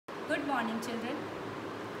morning, children.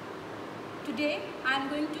 Today I am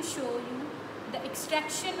going to show you the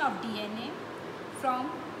extraction of DNA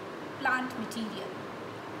from plant material.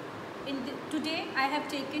 Today I have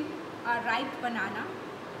taken a ripe banana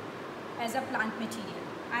as a plant material.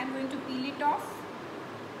 I am going to peel it off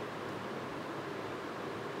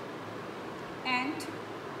and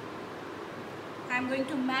I am going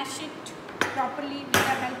to mash it properly with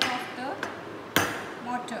the help of the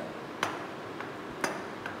mortar.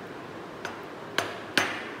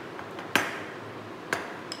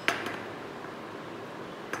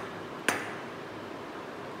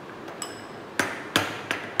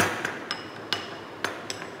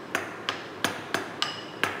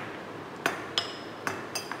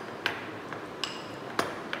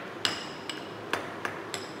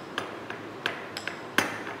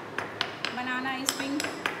 Banana is being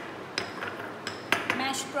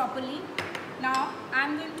mashed properly. Now I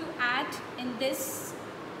am going to add in this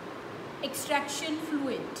extraction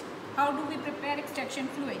fluid. How do we prepare extraction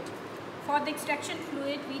fluid? For the extraction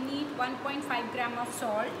fluid we need 1.5 gram of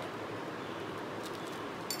salt,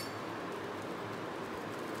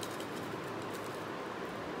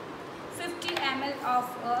 ml of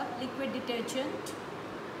a liquid detergent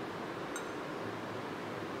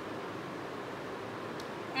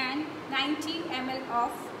and 90 ml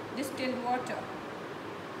of distilled water.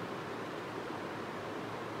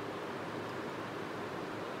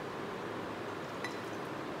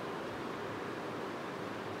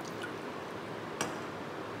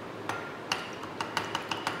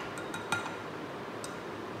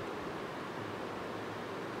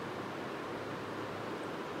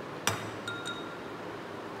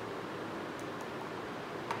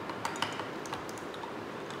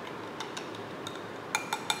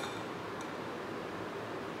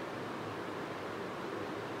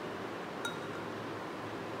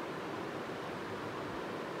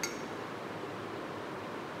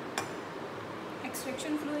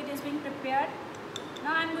 Extraction fluid is being prepared.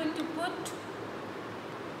 Now I am going to put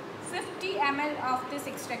 50 ml of this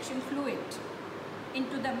extraction fluid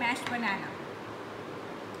into the mashed banana,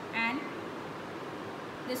 and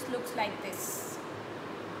this looks like this.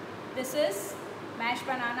 This is mashed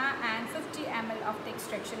banana and 50 ml of the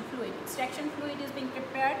extraction fluid. Extraction fluid is being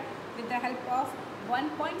prepared with the help of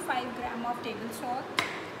 1.5 gram of table salt,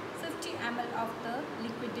 50 ml of the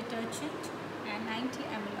liquid detergent and 90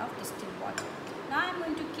 ml of distilled water. Now I am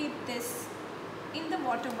going to keep this in the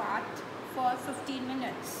water bath for 15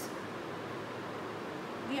 minutes.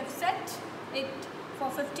 We have set it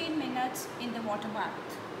for 15 minutes in the water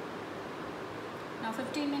bath. Now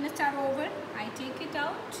 15 minutes are over. I take it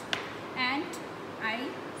out and I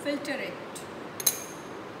filter it.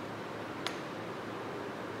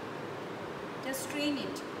 Just strain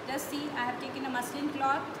it. Just see, I have taken a muslin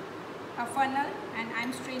cloth, a funnel, and I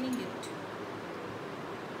am straining it.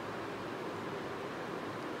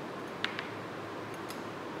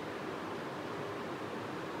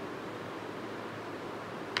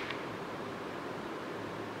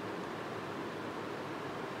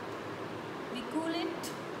 We cool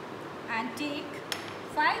it and take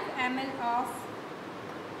 5 ml of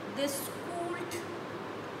this cooled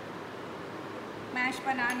mashed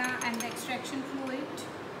banana and the extraction fluid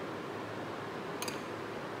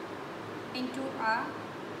into a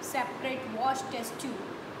separate wash test tube,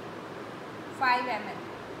 5 ml.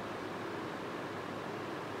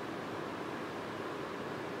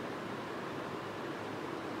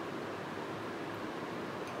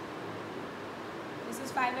 This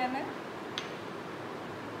is 5 ml.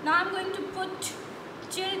 Now I am going to put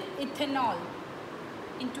chilled ethanol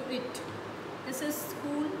into it. This is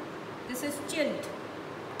cool, this is chilled.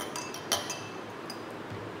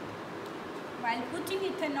 While putting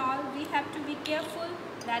ethanol, we have to be careful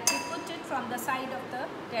that we put it from the side of the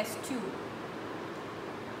test tube.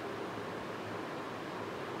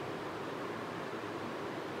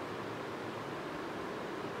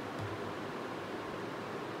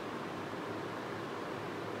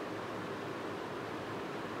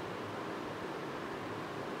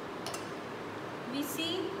 We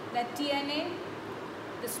see that DNA,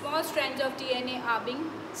 the small strands of DNA are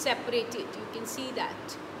being separated. You can see that.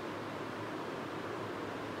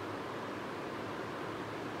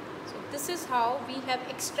 So this is how we have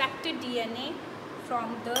extracted DNA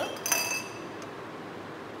from the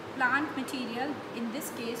plant material. In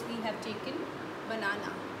this case, we have taken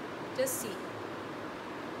banana. Just see.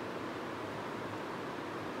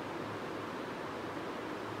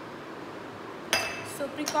 So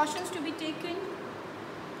precautions to be taken.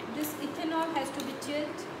 This ethanol has to be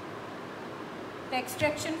chilled. The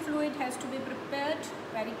extraction fluid has to be prepared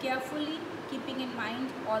very carefully, keeping in mind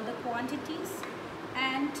all the quantities,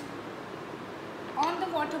 and on the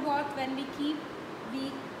water bath, when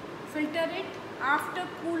we filter it after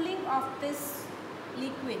cooling of this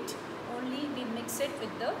liquid. Only we mix it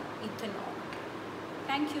with the ethanol.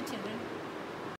 Thank you, children.